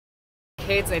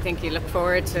Kids, I think you look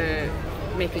forward to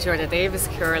making sure that they have a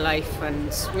secure life,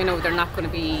 and you know they're not going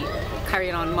to be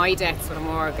carrying on my debts with a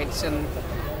mortgage, and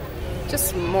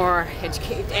just more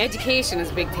education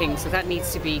is a big thing, so that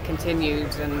needs to be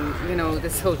continued. And you know,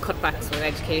 this whole cutbacks with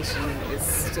education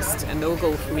is just a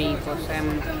no-go for me. But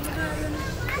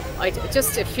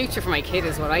just a future for my kid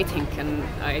is what I think, and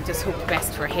I just hope the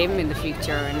best for him in the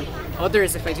future and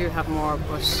others if I do have more.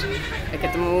 But like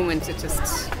at the moment, it just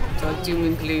it's all doom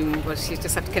and gloom. But you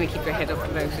just have to kind of keep your head up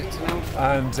about it, you know.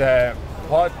 And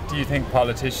what do you think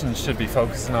politicians should be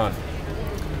focusing on?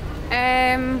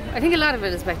 I think a lot of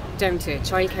it is down to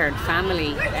childcare and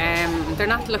family. They're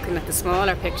not looking at the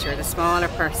smaller picture, the smaller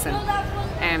person.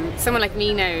 Someone like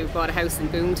me now bought a house in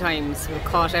boom times. We were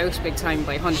caught out big time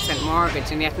by 100%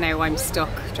 mortgage, and yet now I'm stuck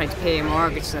trying to pay a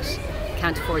mortgage that I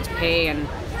can't afford to pay. And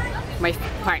my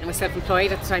partner was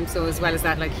self-employed at the time, so as well as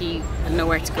that, like, he had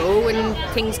nowhere to go when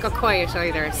things got quiet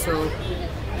either. So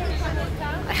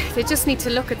they just need to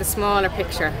look at the smaller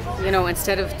picture, you know,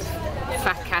 instead of the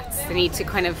fat cats. They need to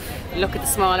kind of look at the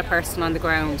smaller person on the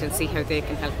ground and see how they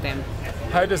can help them.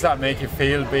 How does that make you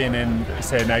feel, being in,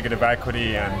 say, negative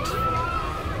equity and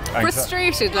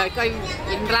frustrated? Like,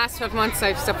 in the last 12 months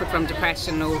I've suffered from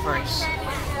depression over it.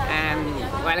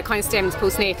 Well, it kind of stems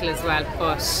postnatal as well,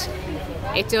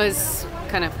 but it does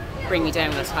kind of bring me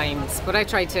down at times. But I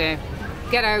try to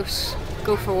get out,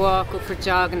 go for a walk, go for a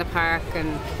jog in the park,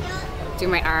 and do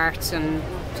my art, and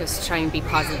just try and be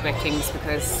positive about things,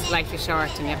 because life is short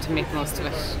and you have to make the most of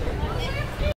it.